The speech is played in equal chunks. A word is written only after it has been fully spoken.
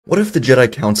What if the Jedi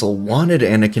Council wanted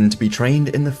Anakin to be trained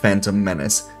in the Phantom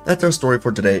Menace? That's our story for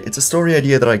today. It's a story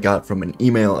idea that I got from an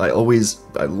email. I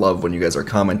love when you guys are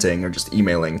commenting or just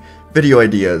emailing video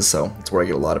ideas, so that's where I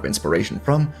get a lot of inspiration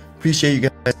from. Appreciate you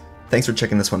guys. Thanks for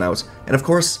checking this one out. And of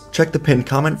course, check the pinned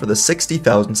comment for the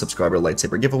 60,000 subscriber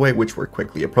lightsaber giveaway, which we're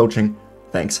quickly approaching.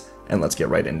 Thanks, and let's get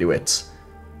right into it.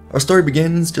 Our story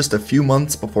begins just a few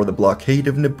months before the blockade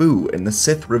of Naboo and the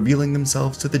Sith revealing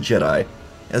themselves to the Jedi,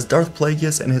 as Darth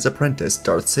Plagueis and his apprentice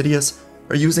Darth Sidious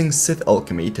are using Sith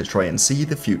alchemy to try and see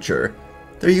the future.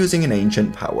 They're using an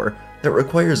ancient power that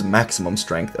requires maximum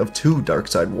strength of two dark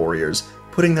side warriors,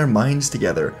 putting their minds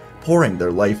together, pouring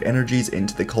their life energies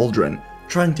into the cauldron,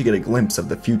 trying to get a glimpse of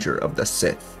the future of the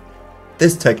Sith.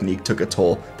 This technique took a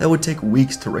toll that would take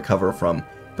weeks to recover from,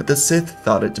 but the Sith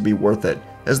thought it to be worth it,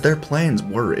 as their plans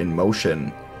were in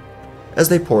motion. As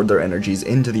they poured their energies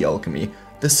into the alchemy,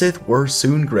 the Sith were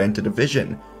soon granted a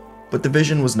vision, but the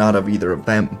vision was not of either of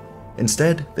them.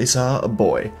 Instead, they saw a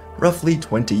boy, roughly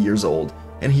 20 years old,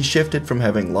 and he shifted from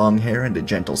having long hair and a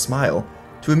gentle smile,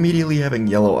 to immediately having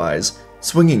yellow eyes,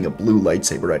 swinging a blue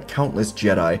lightsaber at countless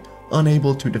Jedi,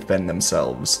 unable to defend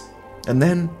themselves. And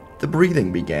then, the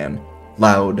breathing began.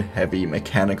 Loud, heavy,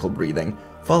 mechanical breathing,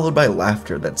 followed by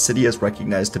laughter that Sidious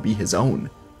recognized to be his own,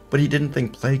 but he didn't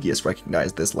think Plagueis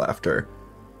recognized this laughter.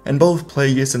 And both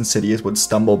Plagueis and Sidious would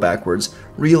stumble backwards,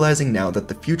 realizing now that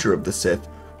the future of the Sith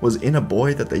was in a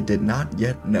boy that they did not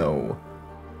yet know.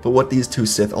 But what these two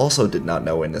Sith also did not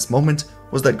know in this moment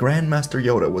was that Grandmaster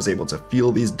Yoda was able to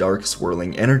feel these dark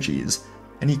swirling energies,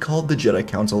 and he called the Jedi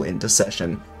Council into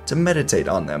session to meditate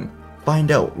on them,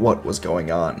 find out what was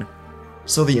going on.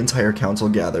 So the entire council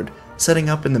gathered, setting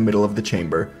up in the middle of the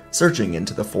chamber, searching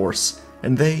into the Force,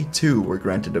 and they too were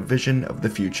granted a vision of the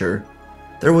future.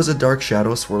 There was a dark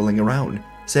shadow swirling around,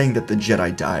 saying that the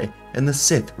Jedi die and the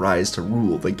Sith rise to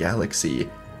rule the galaxy.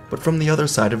 But from the other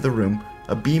side of the room,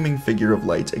 a beaming figure of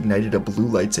light ignited a blue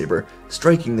lightsaber,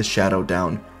 striking the shadow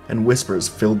down, and whispers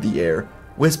filled the air,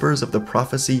 whispers of the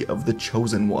prophecy of the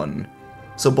Chosen One.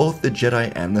 So both the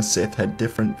Jedi and the Sith had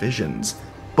different visions,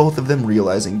 both of them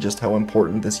realizing just how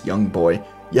important this young boy,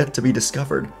 yet to be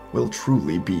discovered, will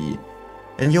truly be.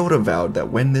 And Yoda vowed that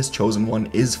when this Chosen One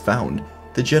is found,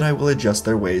 the Jedi will adjust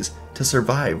their ways to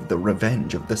survive the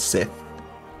revenge of the Sith.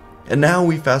 And now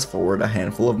we fast forward a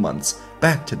handful of months,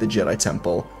 back to the Jedi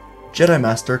Temple. Jedi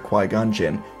Master Qui Gon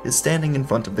Jinn is standing in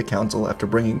front of the council after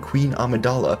bringing Queen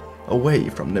Amidala away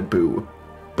from Naboo.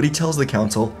 But he tells the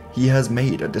council he has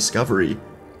made a discovery.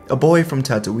 A boy from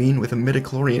Tatooine with a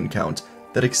midichlorian count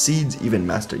that exceeds even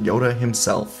Master Yoda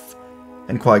himself.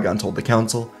 And Qui-Gon told the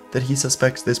council that he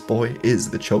suspects this boy is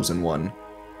the Chosen One.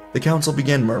 The council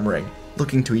began murmuring,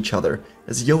 looking to each other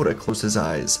as Yoda closed his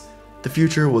eyes. The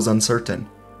future was uncertain.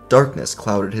 Darkness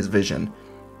clouded his vision,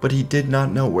 but he did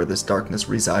not know where this darkness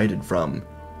resided from.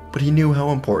 But he knew how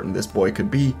important this boy could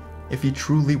be if he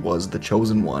truly was the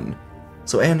Chosen One.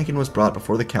 So Anakin was brought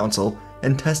before the council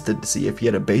and tested to see if he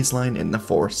had a baseline in the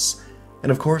Force.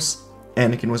 And of course,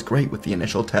 Anakin was great with the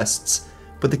initial tests,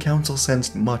 but the council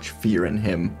sensed much fear in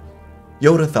him.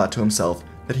 Yoda thought to himself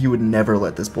that he would never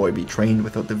let this boy be trained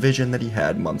without the vision that he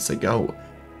had months ago.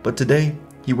 But today,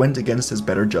 he went against his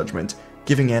better judgment,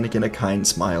 giving Anakin a kind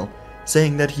smile,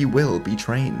 saying that he will be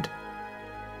trained.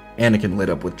 Anakin lit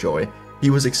up with joy. He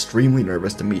was extremely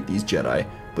nervous to meet these Jedi,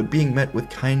 but being met with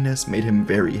kindness made him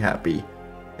very happy.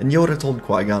 And Yoda told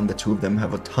Qui-Gon the two of them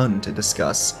have a ton to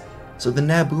discuss, so the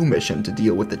Naboo mission to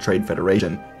deal with the Trade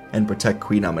Federation and protect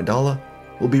Queen Amidala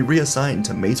will be reassigned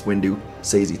to Mace Windu,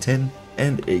 Saesee Tiin,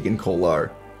 and Agen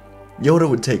Kolar. Yoda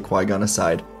would take Qui-Gon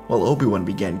aside while Obi-Wan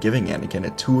began giving Anakin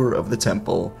a tour of the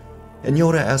temple, and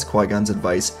Yoda asked Qui-Gon's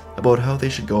advice about how they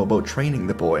should go about training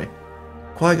the boy.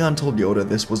 Qui-Gon told Yoda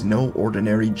this was no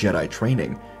ordinary Jedi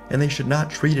training, and they should not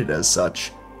treat it as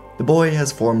such. The boy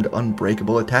has formed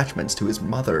unbreakable attachments to his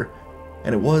mother,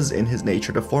 and it was in his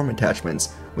nature to form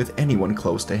attachments with anyone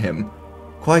close to him.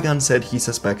 Qui-Gon said he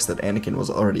suspects that Anakin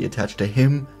was already attached to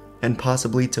him, and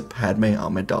possibly to Padme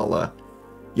Amidala.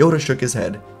 Yoda shook his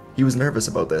head. He was nervous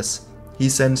about this. He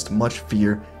sensed much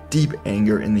fear, deep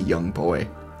anger in the young boy.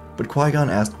 But Qui-Gon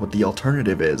asked what the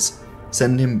alternative is.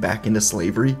 Send him back into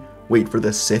slavery? Wait for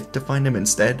the Sith to find him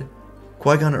instead?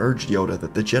 Qui-Gon urged Yoda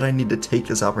that the Jedi need to take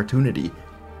this opportunity,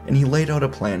 and he laid out a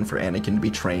plan for Anakin to be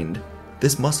trained.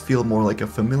 This must feel more like a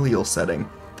familial setting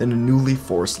than a newly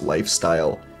forced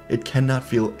lifestyle. It cannot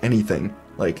feel anything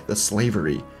like the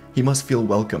slavery. He must feel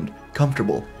welcomed,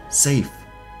 comfortable, safe.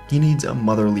 He needs a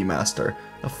motherly master,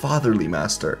 a fatherly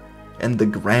master, and the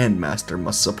Grand Master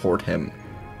must support him.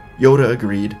 Yoda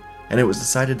agreed, and it was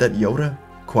decided that Yoda,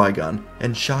 Qui-Gon,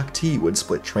 and Shaak Ti would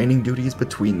split training duties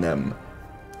between them.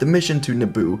 The mission to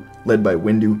Naboo, led by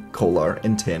Windu, Kolar,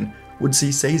 and Tin, would see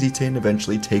Saesee Tin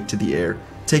eventually take to the air,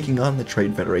 taking on the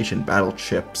Trade Federation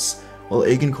battleships, while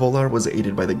Agen Kolar was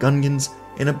aided by the Gungans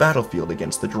in a battlefield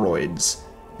against the droids,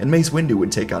 and Mace Windu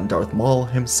would take on Darth Maul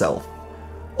himself.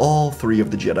 All three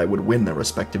of the Jedi would win their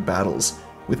respective battles,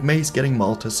 with Mace getting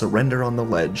Maul to surrender on the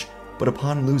ledge, but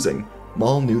upon losing,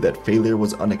 Maul knew that failure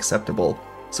was unacceptable,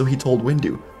 so he told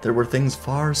Windu there were things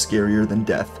far scarier than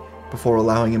death, before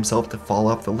allowing himself to fall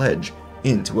off the ledge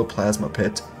into a plasma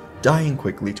pit, dying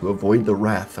quickly to avoid the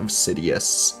wrath of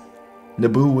Sidious.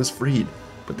 Naboo was freed,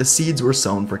 but the seeds were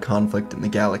sown for conflict in the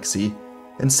galaxy,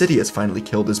 and Sidious finally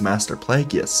killed his master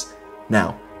Plagueis.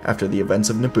 Now, after the events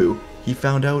of Naboo, he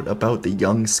found out about the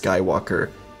young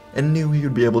Skywalker, and knew he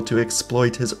would be able to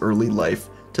exploit his early life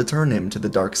to turn him to the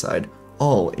dark side,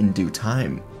 all in due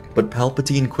time. But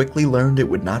Palpatine quickly learned it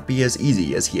would not be as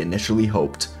easy as he initially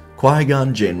hoped. Qui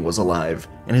Gon Jinn was alive,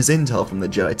 and his intel from the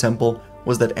Jedi Temple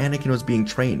was that Anakin was being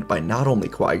trained by not only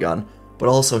Qui Gon, but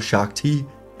also Shaak Ti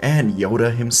and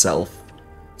Yoda himself.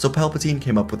 So Palpatine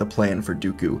came up with a plan for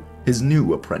Dooku, his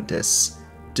new apprentice.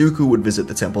 Dooku would visit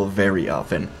the temple very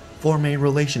often, form a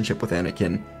relationship with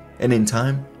Anakin, and in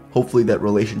time, hopefully that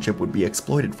relationship would be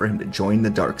exploited for him to join the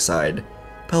dark side.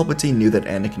 Palpatine knew that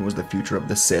Anakin was the future of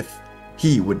the Sith.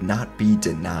 He would not be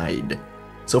denied.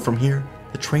 So from here,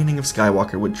 the training of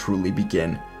Skywalker would truly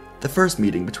begin. The first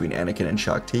meeting between Anakin and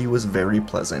Shaak Ti was very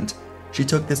pleasant. She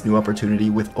took this new opportunity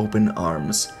with open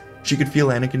arms. She could feel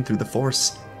Anakin through the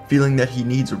Force, feeling that he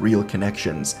needs real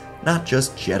connections, not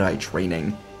just Jedi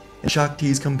training. And Shaak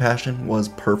Ti's compassion was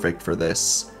perfect for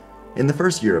this. In the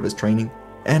first year of his training,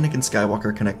 Anakin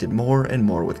Skywalker connected more and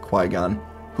more with Qui Gon,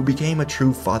 who became a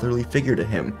true fatherly figure to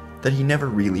him that he never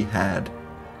really had.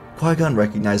 Qui Gon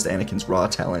recognized Anakin's raw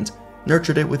talent,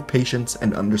 nurtured it with patience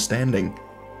and understanding.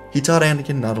 He taught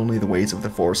Anakin not only the ways of the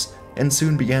Force, and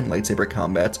soon began lightsaber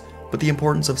combat, but the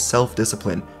importance of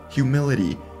self-discipline,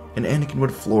 humility, and Anakin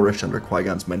would flourish under Qui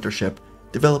Gon's mentorship,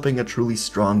 developing a truly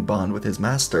strong bond with his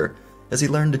master, as he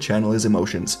learned to channel his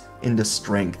emotions into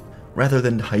strength, rather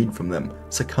than hide from them,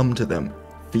 succumb to them,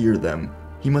 fear them.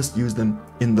 He must use them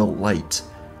in the light.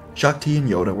 Shaak Ti and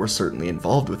Yoda were certainly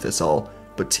involved with this all,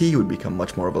 but Ti would become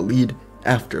much more of a lead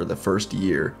after the first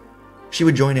year. She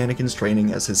would join Anakin's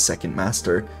training as his second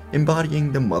master,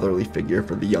 embodying the motherly figure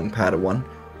for the young Padawan,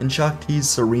 and Shaak Ti's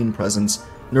serene presence,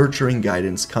 nurturing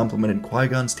guidance complemented Qui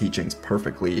Gon's teachings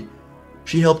perfectly.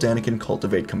 She helped Anakin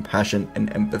cultivate compassion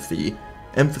and empathy,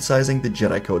 emphasizing the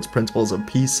Jedi Code's principles of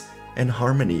peace and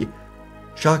harmony.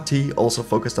 Shaak Ti also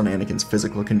focused on Anakin's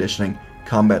physical conditioning,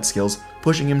 combat skills,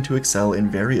 pushing him to excel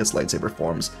in various lightsaber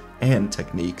forms and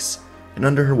techniques. And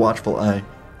under her watchful eye,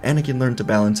 Anakin learned to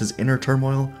balance his inner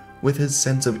turmoil with his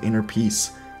sense of inner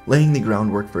peace, laying the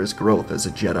groundwork for his growth as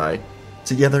a Jedi.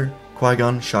 Together,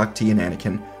 Qui-Gon, Shaak Ti, and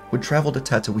Anakin would travel to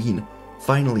Tatooine,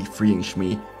 finally freeing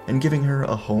Shmi and giving her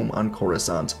a home on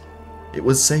Coruscant. It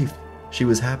was safe, she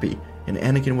was happy, and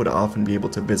Anakin would often be able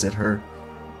to visit her.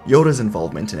 Yoda's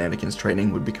involvement in Anakin's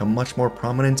training would become much more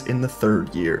prominent in the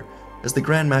third year, as the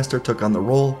Grand Master took on the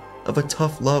role of a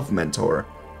tough love mentor.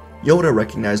 Yoda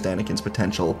recognized Anakin's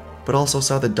potential, but also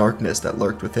saw the darkness that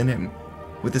lurked within him.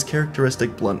 With his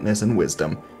characteristic bluntness and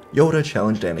wisdom, Yoda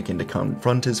challenged Anakin to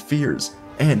confront his fears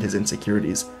and his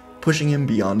insecurities, pushing him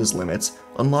beyond his limits,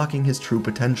 unlocking his true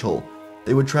potential.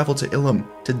 They would travel to Ilum,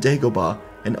 to Dagobah,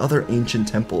 and other ancient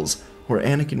temples, where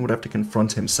Anakin would have to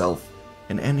confront himself,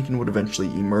 and Anakin would eventually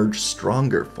emerge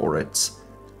stronger for it.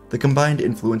 The combined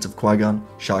influence of Qui-Gon,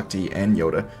 Shaak Ti, and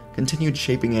Yoda continued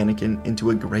shaping Anakin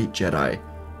into a great Jedi.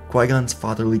 Qui-Gon's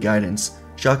fatherly guidance,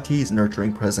 Shaak Ti's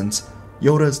nurturing presence,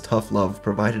 Yoda's tough love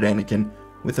provided Anakin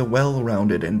with a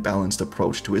well-rounded and balanced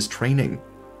approach to his training.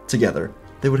 Together,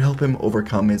 they would help him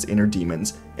overcome his inner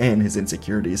demons and his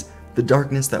insecurities, the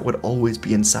darkness that would always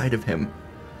be inside of him,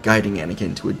 guiding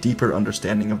Anakin to a deeper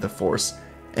understanding of the Force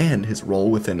and his role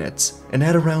within it. And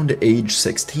at around age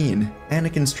 16,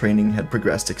 Anakin's training had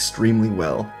progressed extremely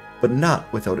well, but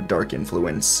not without a dark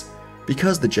influence.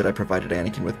 Because the Jedi provided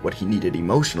Anakin with what he needed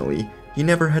emotionally, he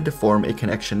never had to form a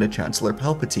connection to Chancellor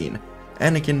Palpatine.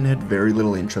 Anakin had very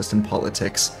little interest in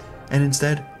politics, and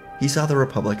instead, he saw the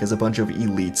Republic as a bunch of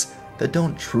elites that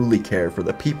don't truly care for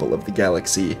the people of the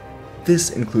galaxy.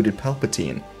 This included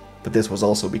Palpatine, but this was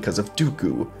also because of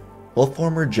Dooku. While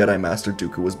former Jedi Master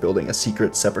Dooku was building a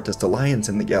secret separatist alliance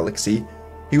in the galaxy,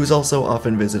 he was also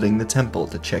often visiting the temple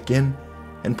to check in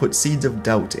and put seeds of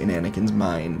doubt in Anakin's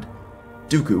mind.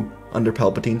 Dooku, under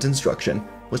Palpatine's instruction,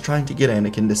 was trying to get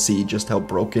Anakin to see just how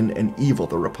broken and evil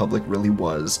the Republic really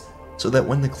was, so that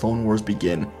when the Clone Wars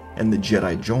begin and the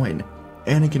Jedi join,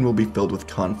 Anakin will be filled with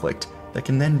conflict that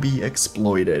can then be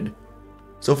exploited.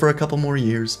 So for a couple more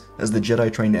years, as the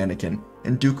Jedi trained Anakin,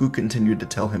 and Dooku continued to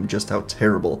tell him just how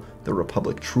terrible the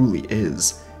Republic truly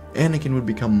is, Anakin would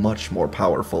become much more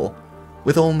powerful.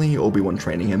 With only Obi-Wan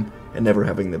training him, and never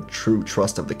having the true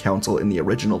trust of the Council in the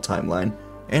original timeline,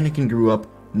 Anakin grew up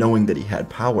knowing that he had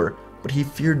power, but he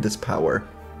feared this power.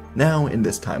 Now, in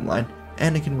this timeline,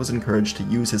 Anakin was encouraged to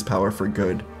use his power for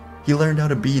good. He learned how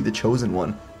to be the Chosen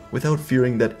One, without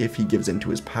fearing that if he gives in to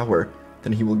his power,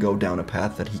 then he will go down a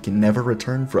path that he can never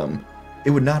return from.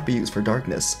 It would not be used for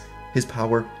darkness. His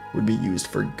power would be used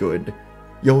for good.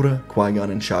 Yoda, Qui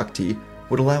Gon, and Shaak Ti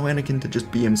would allow Anakin to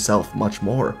just be himself much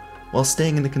more, while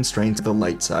staying in the constraints of the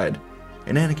light side.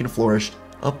 And Anakin flourished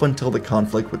up until the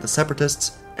conflict with the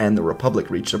Separatists and the Republic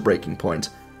reached a breaking point,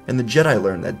 and the Jedi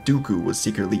learned that Dooku was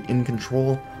secretly in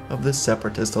control of the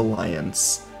Separatist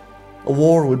alliance. A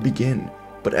war would begin,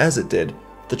 but as it did,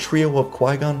 the trio of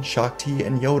Qui Gon, Shaak Ti,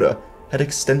 and Yoda had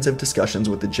extensive discussions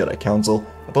with the Jedi Council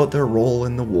about their role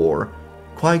in the war.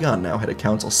 Qui Gon now had a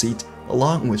council seat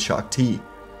along with Shaak Ti,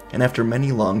 and after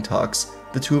many long talks,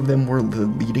 the two of them were the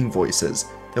leading voices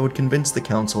that would convince the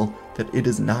Council that it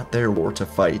is not their war to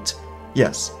fight.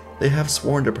 Yes, they have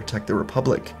sworn to protect the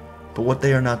Republic, but what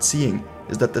they are not seeing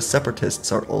is that the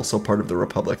Separatists are also part of the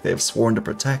Republic they have sworn to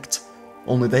protect.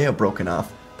 Only they have broken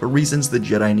off for reasons the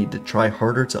Jedi need to try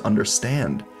harder to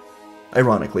understand.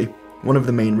 Ironically, one of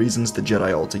the main reasons the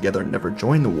Jedi altogether never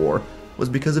joined the war was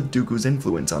because of Dooku's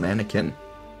influence on Anakin.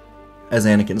 As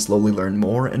Anakin slowly learned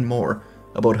more and more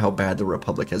about how bad the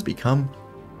Republic has become,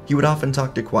 he would often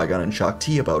talk to Qui Gon and Shaak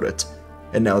Ti about it,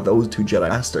 and now those two Jedi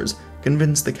Masters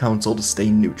convinced the Council to stay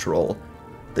neutral.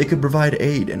 They could provide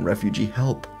aid and refugee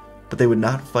help, but they would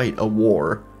not fight a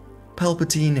war.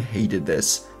 Palpatine hated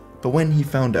this, but when he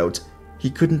found out, he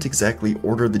couldn't exactly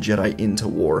order the Jedi into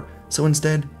war, so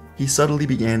instead, he subtly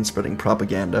began spreading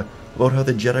propaganda about how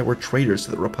the Jedi were traitors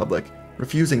to the Republic,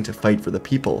 refusing to fight for the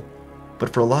people.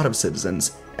 But for a lot of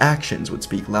citizens, actions would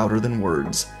speak louder than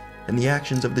words, and the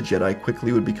actions of the Jedi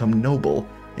quickly would become noble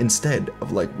instead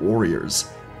of like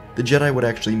warriors. The Jedi would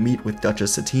actually meet with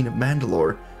Duchess Satine of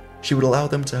Mandalore. She would allow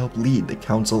them to help lead the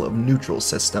Council of Neutral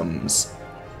Systems.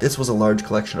 This was a large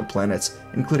collection of planets,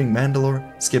 including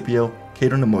Mandalore, Scipio,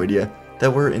 Cato Nemoidia,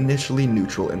 that were initially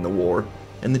neutral in the war,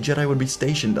 and the Jedi would be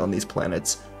stationed on these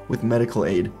planets with medical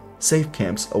aid, safe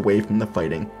camps away from the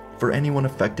fighting for anyone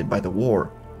affected by the war.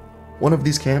 One of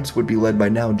these camps would be led by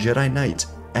now Jedi Knight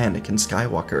Anakin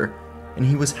Skywalker, and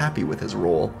he was happy with his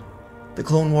role. The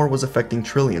Clone War was affecting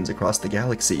trillions across the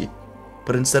galaxy,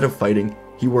 but instead of fighting,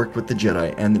 he worked with the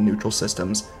Jedi and the neutral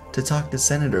systems to talk to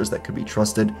senators that could be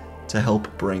trusted to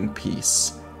help bring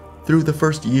peace. Through the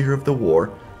first year of the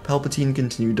war, Palpatine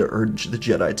continued to urge the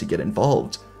Jedi to get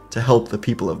involved, to help the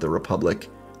people of the Republic,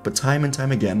 but time and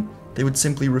time again, they would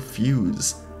simply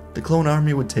refuse. The clone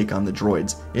army would take on the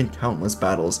droids in countless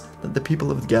battles that the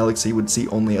people of the galaxy would see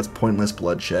only as pointless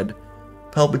bloodshed.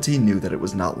 Palpatine knew that it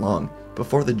was not long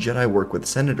before the Jedi worked with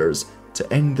senators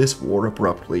to end this war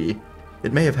abruptly.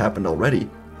 It may have happened already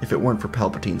if it weren't for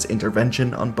Palpatine's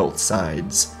intervention on both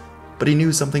sides. But he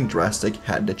knew something drastic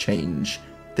had to change.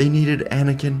 They needed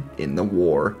Anakin in the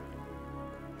war.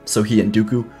 So he and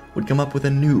Dooku would come up with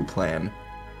a new plan.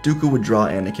 Dooku would draw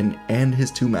Anakin and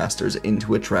his two masters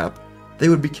into a trap. They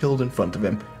would be killed in front of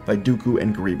him by Dooku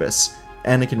and Grievous.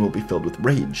 Anakin will be filled with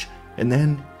rage, and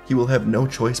then he will have no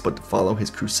choice but to follow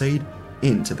his crusade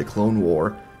into the Clone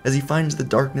War as he finds the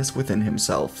darkness within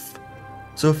himself.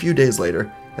 So a few days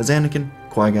later, as Anakin,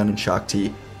 Qui Gon, and Shaak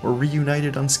Ti were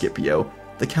reunited on Scipio,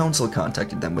 the Council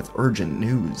contacted them with urgent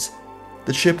news.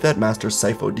 The ship that Master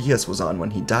Sifo Dyas was on when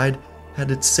he died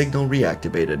had its signal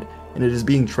reactivated, and it is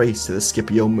being traced to the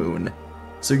Scipio moon.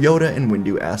 So Yoda and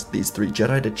Windu asked these three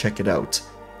Jedi to check it out.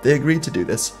 They agreed to do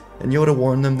this, and Yoda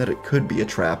warned them that it could be a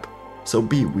trap, so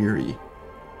be wary.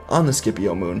 On the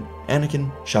Scipio moon,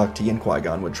 Anakin, Shaak Ti, and Qui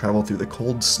Gon would travel through the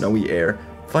cold, snowy air,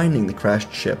 finding the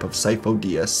crashed ship of Sifo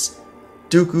Dyas.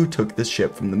 Dooku took this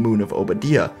ship from the moon of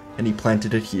Obadiah, and he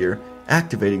planted it here,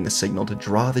 activating the signal to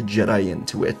draw the Jedi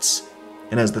into it.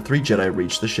 And as the three Jedi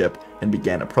reached the ship and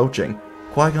began approaching,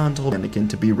 Qui-Gon told Anakin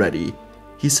to be ready.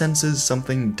 He senses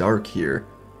something dark here.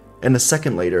 And a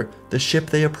second later, the ship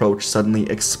they approached suddenly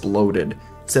exploded,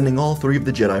 sending all three of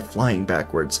the Jedi flying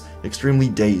backwards, extremely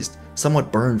dazed,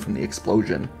 somewhat burned from the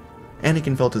explosion.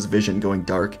 Anakin felt his vision going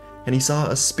dark, and he saw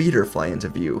a speeder fly into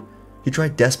view. He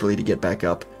tried desperately to get back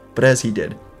up, but as he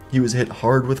did, he was hit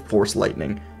hard with Force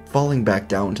lightning, falling back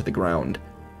down to the ground.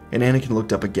 And Anakin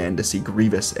looked up again to see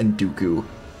Grievous and Dooku.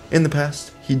 In the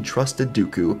past, he'd trusted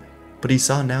Dooku, but he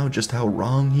saw now just how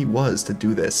wrong he was to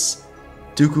do this.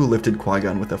 Dooku lifted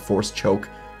Qui-Gon with a Force choke,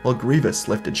 while Grievous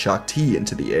lifted Shaak Ti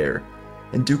into the air.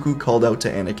 and Dooku called out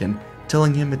to Anakin,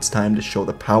 telling him it's time to show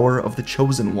the power of the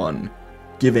Chosen One.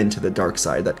 Give in to the dark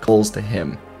side that calls to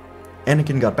him.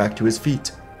 Anakin got back to his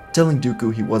feet, telling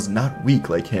Dooku he was not weak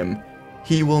like him.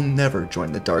 He will never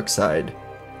join the dark side.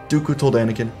 Dooku told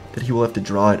Anakin that he will have to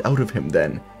draw it out of him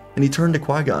then, and he turned to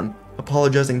Qui Gon,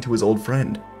 apologizing to his old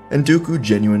friend. And Dooku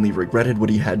genuinely regretted what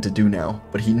he had to do now,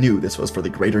 but he knew this was for the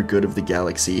greater good of the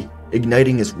galaxy,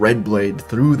 igniting his red blade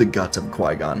through the guts of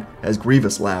Qui Gon as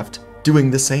Grievous laughed,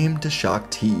 doing the same to Shaak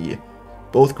Ti.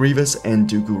 Both Grievous and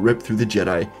Dooku ripped through the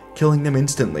Jedi, killing them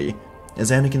instantly,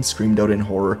 as Anakin screamed out in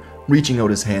horror, reaching out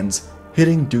his hands,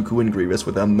 hitting Dooku and Grievous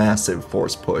with a massive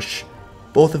force push.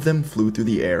 Both of them flew through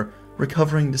the air,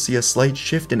 recovering to see a slight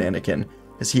shift in Anakin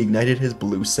as he ignited his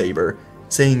blue saber,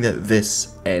 saying that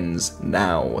this ends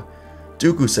now.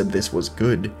 Dooku said this was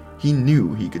good. He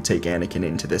knew he could take Anakin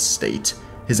into this state.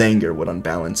 His anger would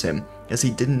unbalance him, as he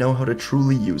didn't know how to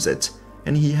truly use it,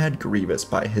 and he had Grievous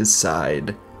by his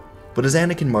side. But as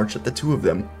Anakin marched at the two of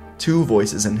them, two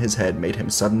voices in his head made him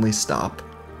suddenly stop.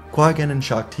 Qui Gon and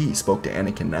Shaak Ti spoke to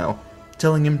Anakin now,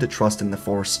 telling him to trust in the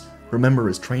Force, remember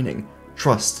his training,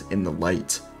 trust in the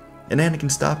light. And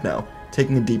Anakin stopped now,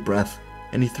 taking a deep breath,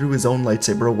 and he threw his own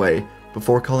lightsaber away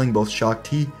before calling both Shaak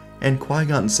Ti and Qui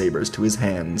Gon's sabers to his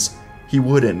hands. He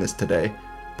would end this today,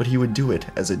 but he would do it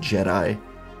as a Jedi.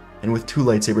 And with two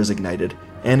lightsabers ignited,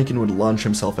 Anakin would launch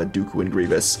himself at Dooku and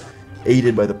Grievous,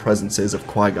 aided by the presences of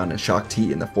Qui Gon and Shaak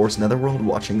Ti in the Force Netherworld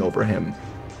watching over him.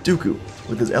 Dooku,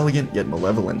 with his elegant yet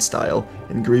malevolent style,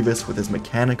 and Grievous with his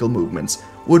mechanical movements,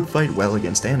 would fight well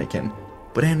against Anakin,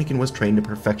 but Anakin was trained to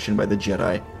perfection by the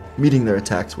Jedi, meeting their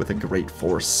attacks with a great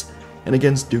force. And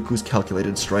against Dooku's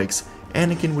calculated strikes,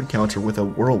 Anakin would counter with a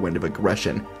whirlwind of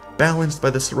aggression, balanced by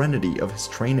the serenity of his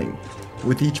training.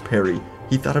 With each parry,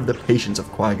 he thought of the patience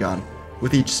of Qui Gon.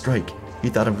 With each strike, he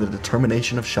thought of the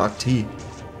determination of Shaak Ti.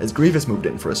 As Grievous moved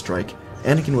in for a strike,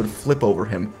 Anakin would flip over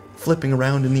him, flipping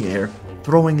around in the air,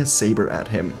 throwing a saber at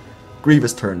him.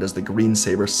 Grievous turned as the green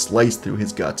saber sliced through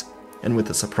his gut, and with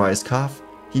a surprised cough,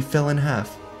 he fell in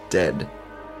half, dead.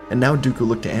 And now Dooku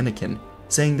looked to Anakin,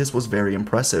 saying this was very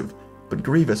impressive, but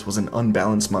Grievous was an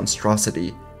unbalanced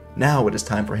monstrosity. Now it is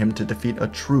time for him to defeat a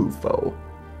true foe.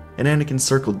 And Anakin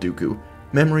circled Dooku,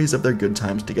 memories of their good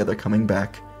times together coming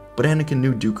back, but Anakin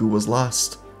knew Dooku was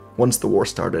lost. Once the war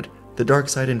started, the dark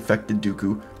side infected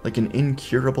Dooku like an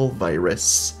incurable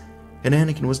virus, and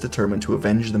Anakin was determined to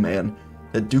avenge the man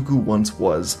that Dooku once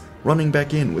was, running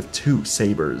back in with two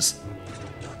sabers.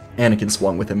 Anakin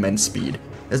swung with immense speed,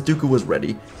 as Dooku was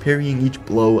ready, parrying each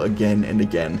blow again and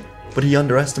again, but he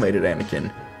underestimated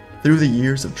Anakin. Through the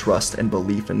years of trust and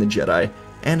belief in the Jedi,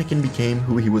 Anakin became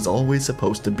who he was always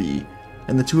supposed to be,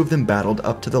 and the two of them battled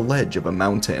up to the ledge of a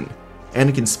mountain.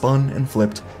 Anakin spun and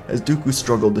flipped as Dooku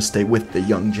struggled to stay with the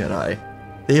young Jedi.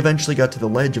 They eventually got to the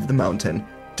ledge of the mountain.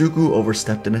 Dooku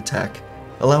overstepped an attack,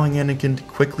 allowing Anakin to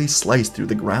quickly slice through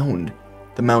the ground.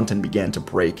 The mountain began to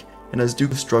break, and as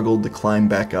Dooku struggled to climb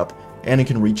back up,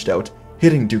 Anakin reached out,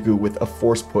 hitting Dooku with a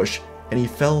force push, and he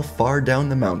fell far down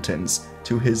the mountains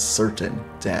to his certain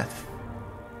death.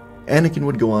 Anakin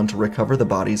would go on to recover the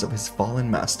bodies of his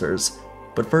fallen masters,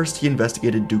 but first he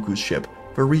investigated Dooku's ship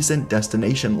for recent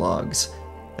destination logs,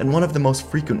 and one of the most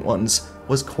frequent ones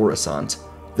was Coruscant.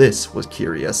 This was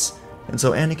curious, and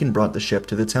so Anakin brought the ship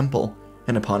to the temple,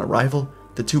 and upon arrival,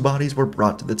 the two bodies were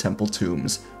brought to the temple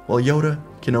tombs, while Yoda,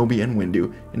 Kenobi, and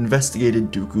Windu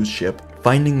investigated Dooku's ship,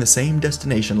 finding the same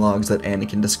destination logs that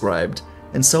Anakin described,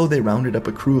 and so they rounded up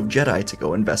a crew of Jedi to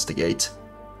go investigate.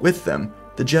 With them,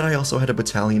 the Jedi also had a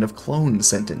battalion of clones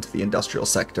sent into the industrial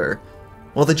sector.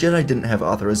 While the Jedi didn't have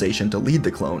authorization to lead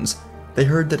the clones, they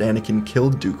heard that Anakin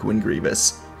killed Dooku and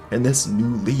Grievous, and this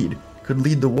new lead could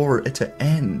lead the war to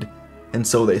end. And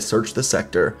so they searched the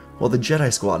sector, while the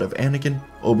Jedi squad of Anakin,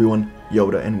 Obi-Wan,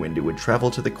 Yoda, and Windu would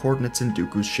travel to the coordinates in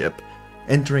Dooku's ship,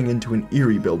 entering into an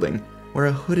eerie building where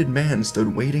a hooded man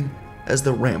stood waiting as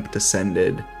the ramp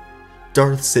descended.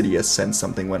 Darth Sidious sensed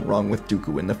something went wrong with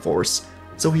Dooku in the Force,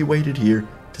 so he waited here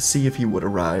to see if he would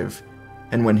arrive.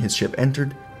 And when his ship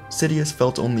entered, Sidious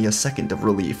felt only a second of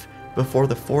relief before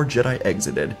the four Jedi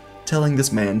exited, telling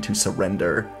this man to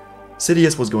surrender.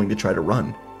 Sidious was going to try to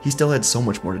run. He still had so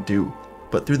much more to do,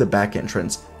 but through the back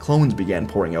entrance, clones began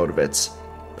pouring out of it.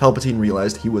 Palpatine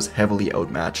realized he was heavily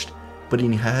outmatched, but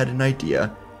he had an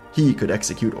idea. He could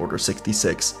execute Order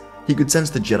 66. He could sense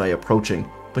the Jedi approaching,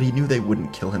 but he knew they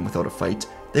wouldn't kill him without a fight.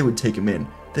 They would take him in.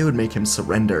 They would make him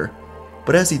surrender.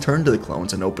 But as he turned to the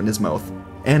clones and opened his mouth,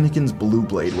 Anakin's blue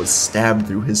blade was stabbed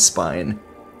through his spine,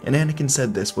 and Anakin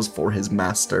said this was for his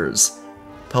masters.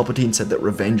 Palpatine said that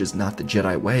revenge is not the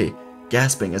Jedi way,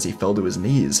 gasping as he fell to his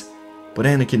knees. But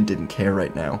Anakin didn't care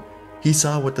right now. He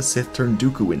saw what the Sith turned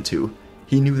Dooku into.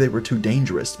 He knew they were too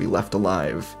dangerous to be left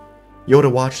alive.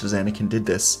 Yoda watched as Anakin did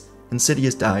this.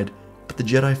 Sidious died, but the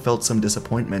Jedi felt some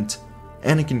disappointment.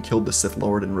 Anakin killed the Sith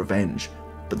Lord in revenge,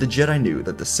 but the Jedi knew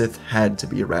that the Sith had to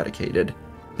be eradicated.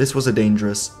 This was a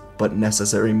dangerous, but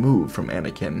necessary move from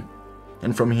Anakin.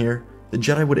 And from here, the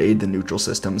Jedi would aid the neutral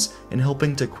systems in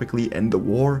helping to quickly end the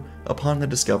war upon the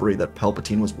discovery that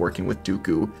Palpatine was working with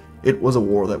Dooku. It was a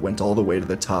war that went all the way to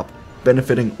the top,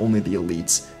 benefiting only the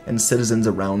elites, and citizens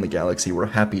around the galaxy were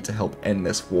happy to help end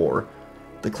this war.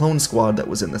 The clone squad that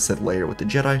was in the Sith lair with the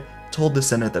Jedi told the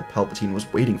Senate that Palpatine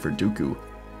was waiting for Dooku.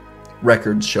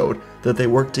 Records showed that they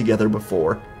worked together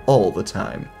before, all the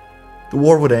time. The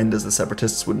war would end as the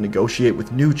Separatists would negotiate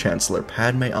with new Chancellor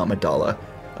Padme Amidala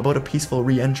about a peaceful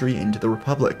re-entry into the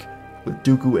Republic, with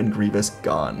Dooku and Grievous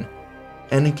gone.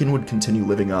 Anakin would continue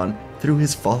living on through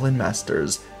his fallen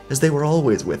masters, as they were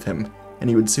always with him, and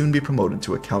he would soon be promoted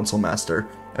to a Council Master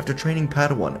after training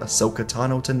Padawan Ahsoka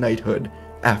Tano to knighthood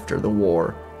after the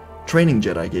war. Training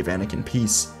Jedi gave Anakin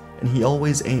peace, and he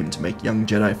always aimed to make young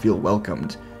Jedi feel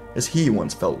welcomed, as he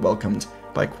once felt welcomed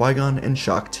by Qui Gon and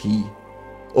Shaak Ti.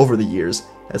 Over the years,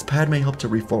 as Padme helped to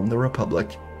reform the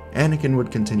Republic, Anakin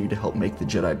would continue to help make the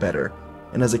Jedi better,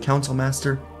 and as a Council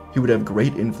Master, he would have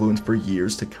great influence for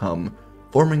years to come,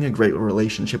 forming a great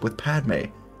relationship with Padme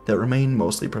that remained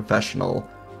mostly professional,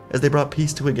 as they brought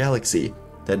peace to a galaxy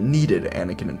that needed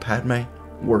Anakin and Padme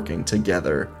working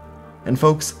together. And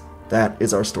folks, that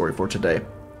is our story for today.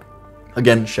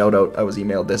 Again, shout out, I was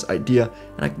emailed this idea,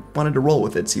 and I wanted to roll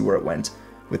with it, see where it went,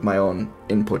 with my own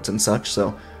inputs and such,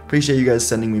 so appreciate you guys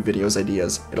sending me videos,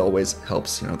 ideas. It always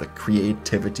helps, the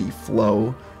creativity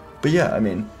flow. But yeah, I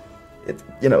mean,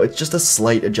 it's just a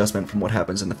slight adjustment from what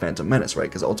happens in The Phantom Menace, right?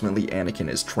 Because ultimately Anakin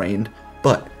is trained,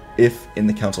 but if in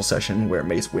the council session where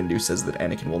Mace Windu says that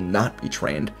Anakin will not be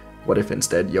trained, what if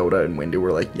instead Yoda and Windu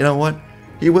were like, you know what,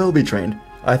 he will be trained?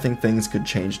 I think things could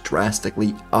change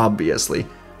drastically, obviously,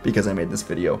 because I made this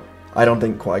video. I don't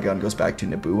think Qui Gon goes back to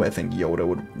Naboo. I think Yoda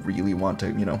would really want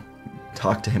to,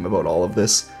 talk to him about all of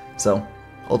this. So,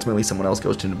 ultimately someone else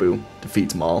goes to Naboo,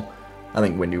 defeats Maul. I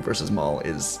think Windu versus Maul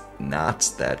is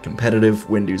not that competitive.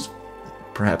 Windu's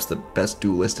perhaps the best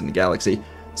duelist in the galaxy.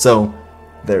 So,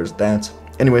 there's that.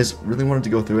 Anyways, really wanted to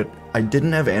go through it. I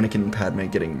didn't have Anakin and Padme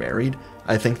getting married.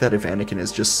 I think that if Anakin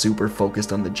is just super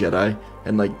focused on the Jedi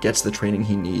and gets the training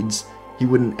he needs, he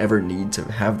wouldn't ever need to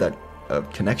have that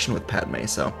connection with Padme.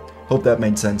 So, hope that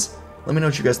made sense. Let me know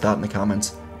what you guys thought in the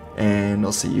comments, and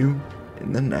I'll see you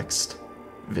in the next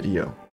video.